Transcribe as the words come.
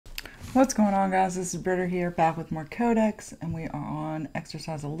What's going on, guys? This is Britta here, back with more Codex, and we are on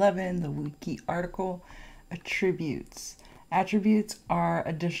exercise 11, the wiki article, attributes. Attributes are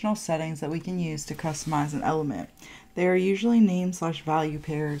additional settings that we can use to customize an element. They are usually name/value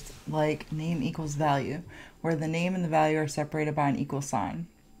pairs, like name equals value, where the name and the value are separated by an equal sign.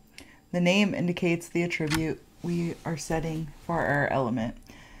 The name indicates the attribute we are setting for our element.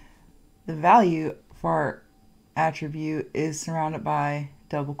 The value for our attribute is surrounded by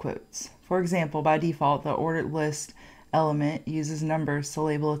double quotes. For example, by default, the ordered list element uses numbers to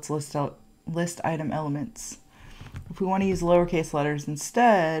label its list item elements. If we want to use lowercase letters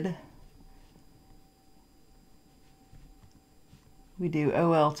instead, we do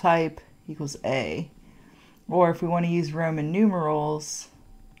OL type equals A. Or if we want to use Roman numerals,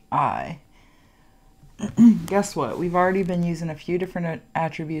 I. Guess what? We've already been using a few different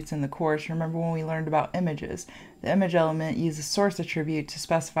attributes in the course. Remember when we learned about images? The image element uses source attribute to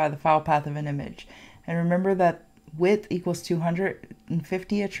specify the file path of an image. And remember that width equals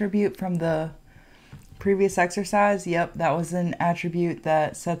 250 attribute from the previous exercise? Yep, that was an attribute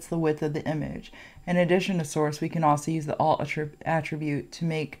that sets the width of the image. In addition to source, we can also use the alt attribute to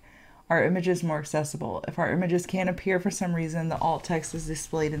make our images more accessible. If our images can't appear for some reason, the alt text is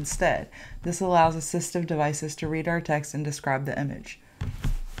displayed instead. This allows assistive devices to read our text and describe the image.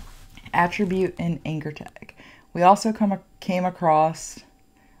 Attribute and anchor tag. We also came across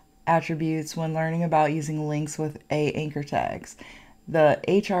attributes when learning about using links with anchor tags. The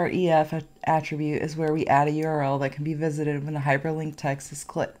href attribute is where we add a URL that can be visited when the hyperlink text is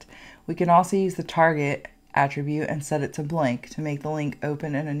clicked. We can also use the target attribute and set it to blank to make the link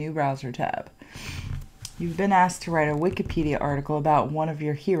open in a new browser tab. You've been asked to write a Wikipedia article about one of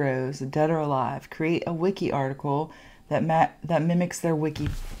your heroes, dead or alive. Create a wiki article that mimics their wiki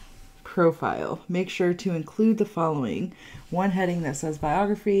profile. Make sure to include the following: one heading that says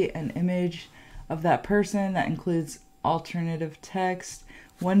biography, an image of that person that includes alternative text,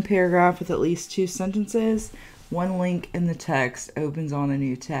 one paragraph with at least 2 sentences, one link in the text opens on a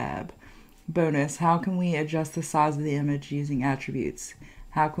new tab. Bonus, how can we adjust the size of the image using attributes?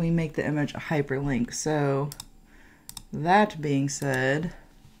 How can we make the image a hyperlink? So, that being said,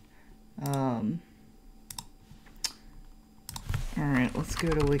 alright, let's go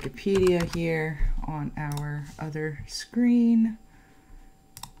to Wikipedia here on our other screen.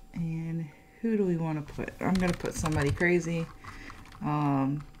 And who do we want to put? I'm going to put somebody crazy.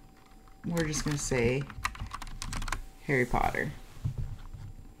 We're just going to say Harry Potter.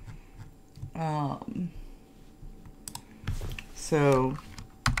 So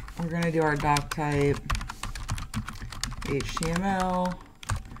we're going to do our doc type HTML.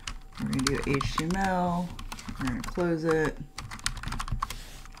 We're going to do HTML. We're going to close it.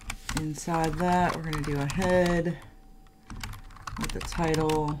 Inside that, we're going to do a head with the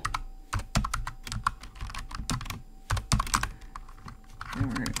title. Then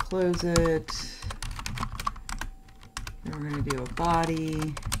we're going to close it. Then we're going to do a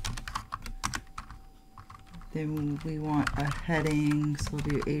body. Then we want a heading, so we'll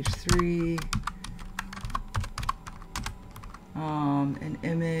do H3. An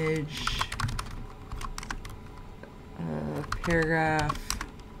image, a paragraph,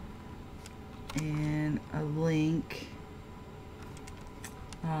 and a link.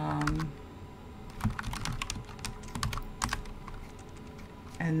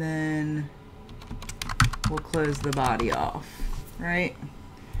 And then we'll close the body off, right?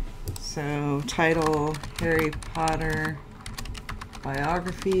 So title, Harry Potter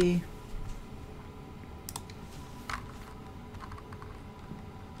biography.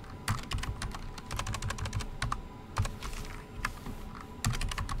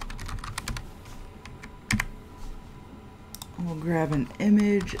 We'll grab an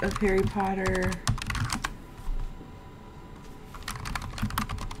image of Harry Potter.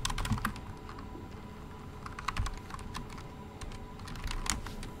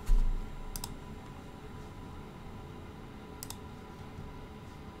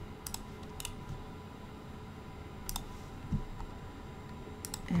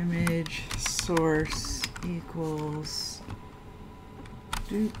 Image source equals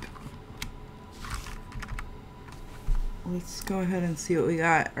dupe. Let's go ahead and see what we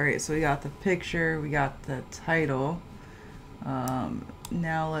got. All right, so we got the picture, we got the title.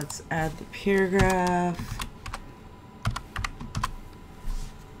 Now let's add the paragraph.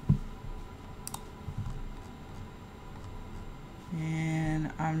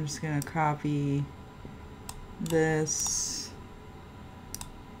 And I'm just gonna copy this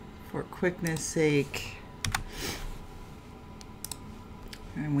for quickness sake.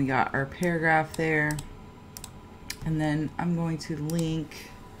 And we got our paragraph there. And then I'm going to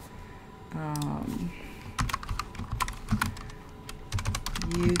link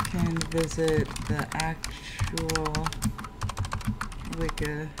You can visit the actual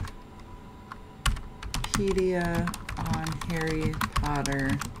Wikipedia on Harry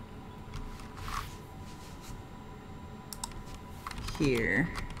Potter here.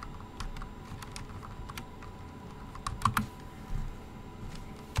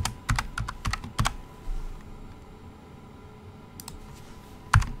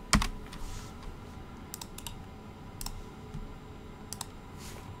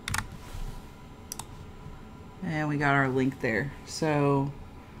 And we got our link there. So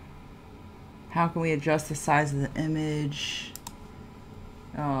how can we adjust the size of the image?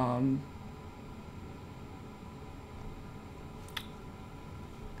 I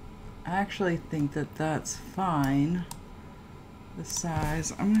actually think that that's fine. The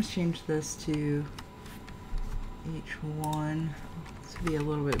size, I'm going to change this to H1 to be a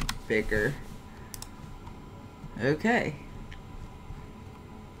little bit bigger. Okay.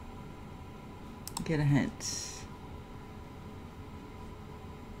 Get a hint.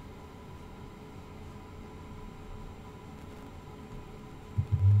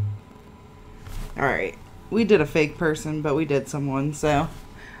 Alright, we did a fake person, but we did someone, so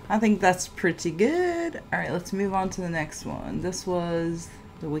I think that's pretty good. Alright, let's move on to the next one. This was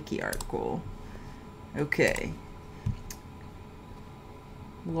the wiki article. Okay.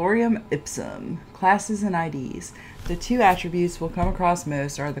 Lorem ipsum, classes and IDs. The two attributes we'll come across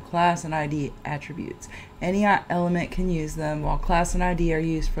most are the class and ID attributes. Any element can use them. While class and ID are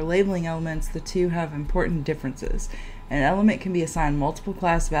used for labeling elements, the two have important differences. An element can be assigned multiple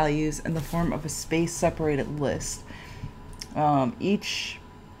class values in the form of a space-separated list. Each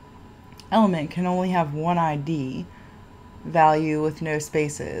element can only have one ID value with no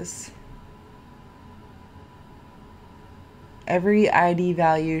spaces. Every ID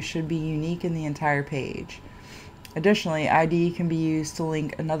value should be unique in the entire page. Additionally, ID can be used to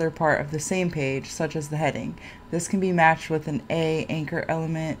link another part of the same page, such as the heading. This can be matched with an A anchor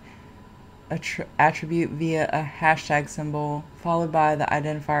element attribute via a hashtag symbol, followed by the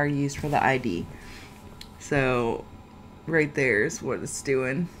identifier used for the ID. So, right there is what it's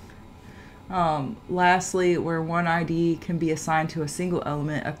doing. Lastly, where one ID can be assigned to a single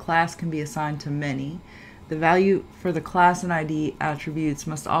element, a class can be assigned to many. The value for the class and ID attributes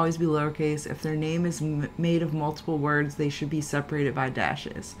must always be lowercase. If their name is made of multiple words, they should be separated by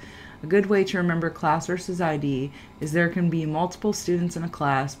dashes. A good way to remember class versus ID is there can be multiple students in a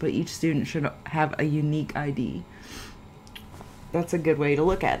class, but each student should have a unique ID. That's a good way to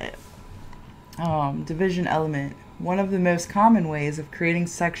look at it. Division element. One of the most common ways of creating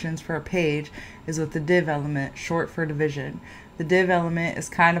sections for a page is with the div element, short for division. The div element is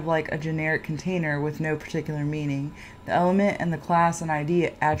kind of like a generic container with no particular meaning. The element and the class and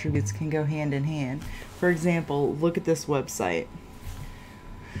ID attributes can go hand in hand. For example, look at this website.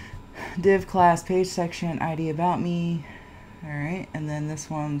 Div class page section ID about me. Alright, and then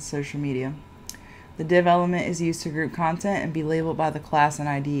this one's social media. The div element is used to group content and be labeled by the class and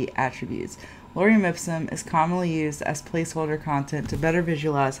ID attributes. Lorem ipsum is commonly used as placeholder content to better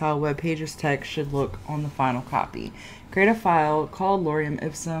visualize how a web page's text should look on the final copy. Create a file called lorem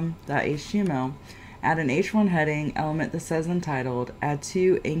ipsum.html. Add an H1 heading element that says entitled. Add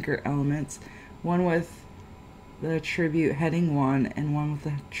two anchor elements, one with the attribute heading 1 and one with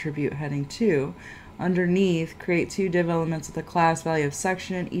the attribute heading 2. Underneath, create two div elements with a class value of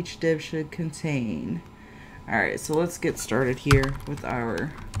section each div should contain. Alright, so let's get started here with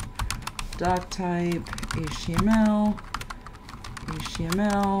our doc type, HTML,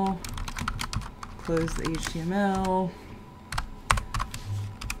 close the HTML.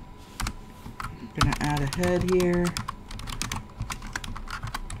 I'm going to add a head here.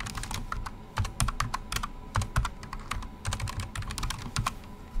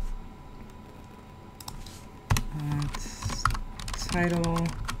 Title.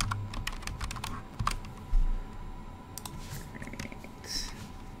 Right.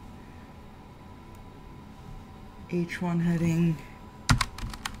 H1 heading.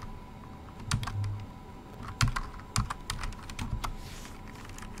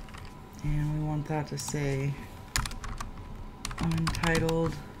 And we want that to say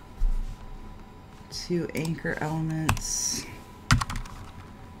untitled, two anchor elements.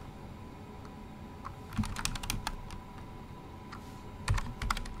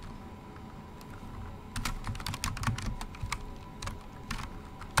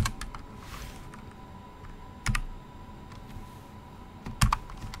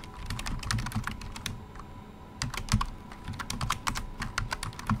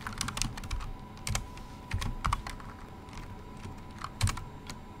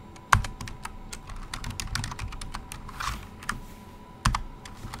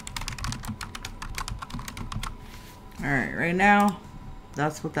 Alright, right now,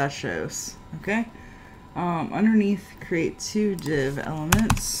 that's what that shows. Okay? Underneath, create 2 div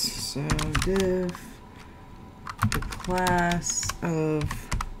elements. So div, the class of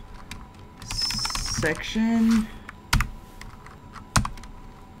section.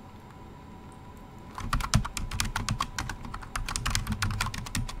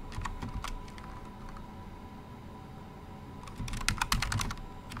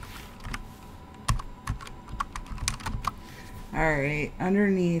 Alright,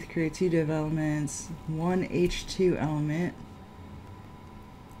 underneath, create 2 div elements, 1 h2 element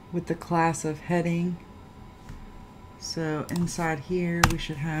with the class of heading. So inside here we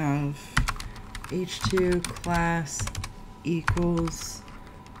should have h2 class equals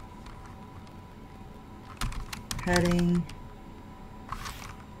heading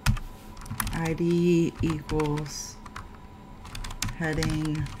id equals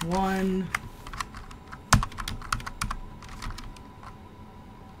heading 1.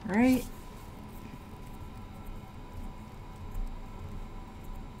 Right?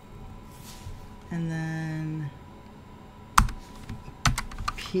 And then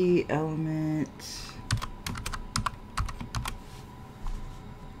P element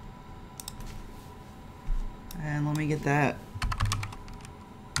and let me get that.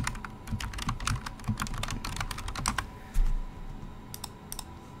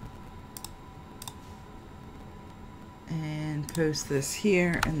 And post this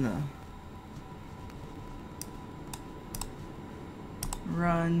here in the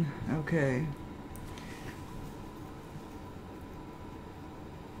run. Okay.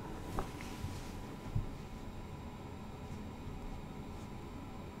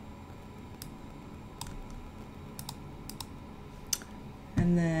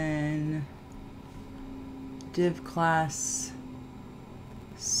 And then div class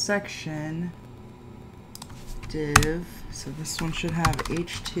section div, so this one should have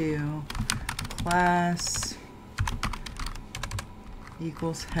h2 class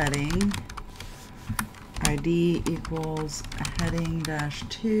equals heading id equals heading dash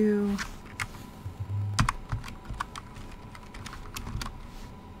 2 .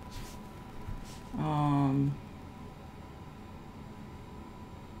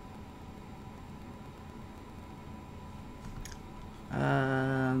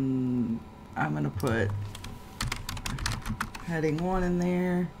 I'm gonna put heading 1 in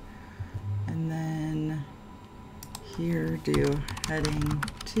there, and then here do heading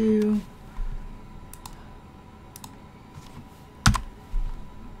 2,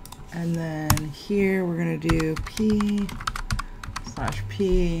 and then here we're gonna do p/p.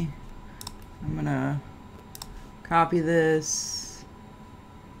 I'm gonna copy this,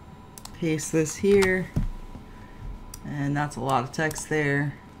 paste this here, and that's a lot of text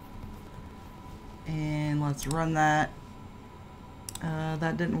there. And let's run that.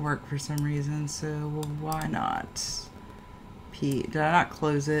 That didn't work for some reason, so well, why not? P. Did I not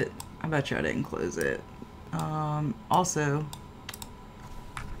close it? I bet you I didn't close it. Also,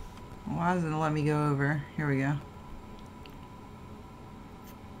 why doesn't it let me go over? Here we go.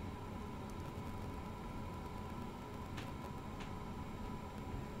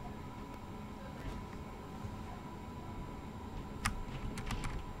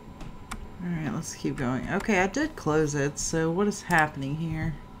 Alright, let's keep going. Okay, I did close it, so what is happening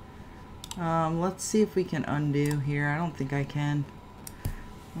here? Let's see if we can undo here. I don't think I can.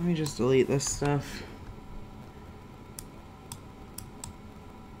 Let me just delete this stuff.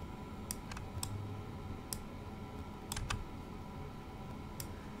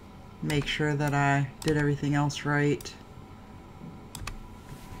 Make sure that I did everything else right.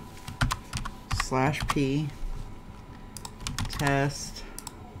 /p test.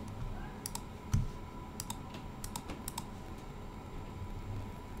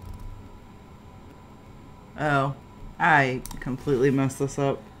 Oh, I completely messed this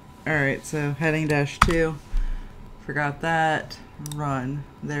up. Alright, so heading dash 2. Forgot that. Run.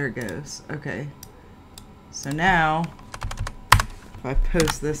 There it goes. Okay. So now, if I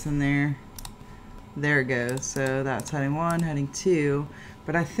post this in there, there it goes. So that's heading 1, heading 2.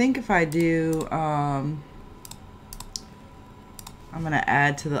 But I think if I do, I'm going to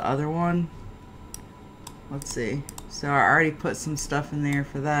add to the other one. Let's see. So I already put some stuff in there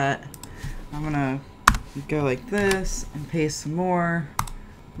for that. I'm going to go like this and paste some more,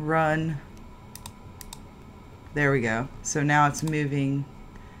 run. There we go. So now it's moving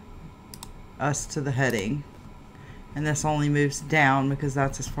us to the heading, and this only moves down because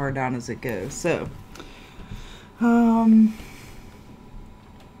that's as far down as it goes. So alright,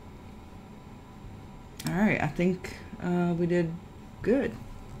 I think we did good.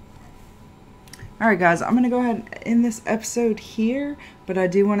 Alright guys, I'm going to go ahead and end this episode here, but I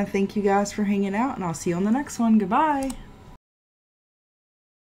do want to thank you guys for hanging out, and I'll see you on the next one. Goodbye!